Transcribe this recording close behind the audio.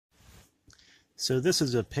So this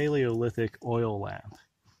is a Paleolithic oil lamp.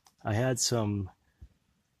 I had some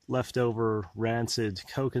leftover rancid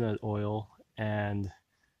coconut oil and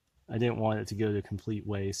I didn't want it to go to complete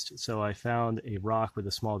waste. So I found a rock with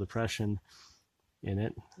a small depression in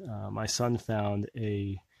it. My son found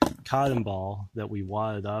a cotton ball that we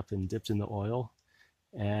wadded up and dipped in the oil,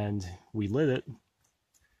 and we lit it,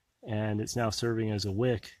 and it's now serving as a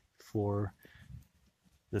wick for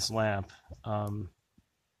this lamp.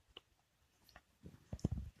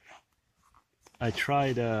 I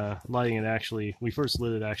tried lighting it actually. We first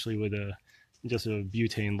lit it actually with just a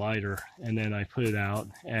butane lighter, and then I put it out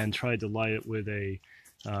and tried to light it with a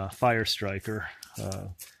fire striker,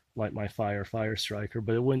 light my fire striker,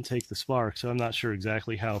 but it wouldn't take the spark. So I'm not sure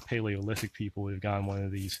exactly how Paleolithic people would have gotten one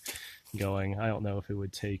of these going. I don't know if it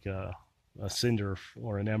would take a cinder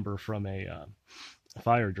or an ember from a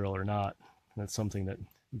fire drill or not. That's something that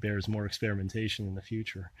bears more experimentation in the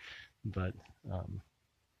future, but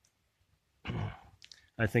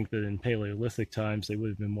I think that in Paleolithic times they would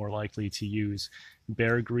have been more likely to use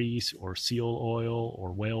bear grease or seal oil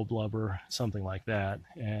or whale blubber, something like that.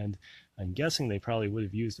 And I'm guessing they probably would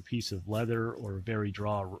have used a piece of leather or a very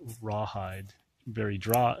dry rawhide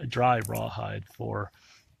for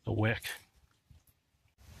a wick.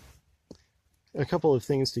 A couple of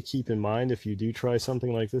things to keep in mind if you do try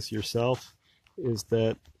something like this yourself is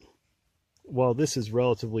that while this is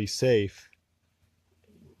relatively safe,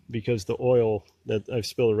 because the oil that I've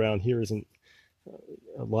spilled around here isn't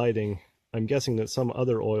lighting, I'm guessing that some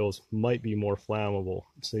other oils might be more flammable,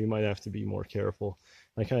 so you might have to be more careful.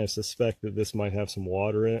 I kind of suspect that this might have some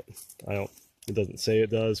water in it. It doesn't say it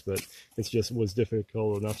does, but it just was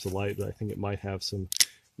difficult enough to light that I think it might have some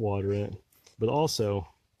water in it. But also,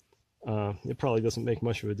 it probably doesn't make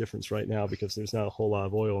much of a difference right now because there's not a whole lot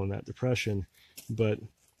of oil in that depression, but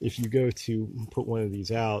if you go to put one of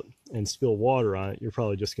these out and spill water on it, you're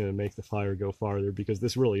probably just going to make the fire go farther, because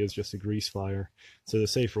this really is just a grease fire. So the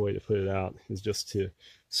safer way to put it out is just to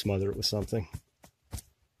smother it with something.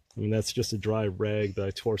 I mean, that's just a dry rag that I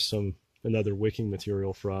tore another wicking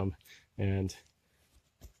material from, and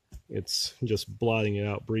it's just blotting it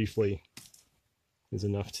out briefly is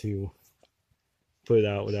enough to put it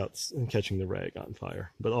out without catching the rag on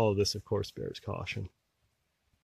fire. But all of this, of course, bears caution.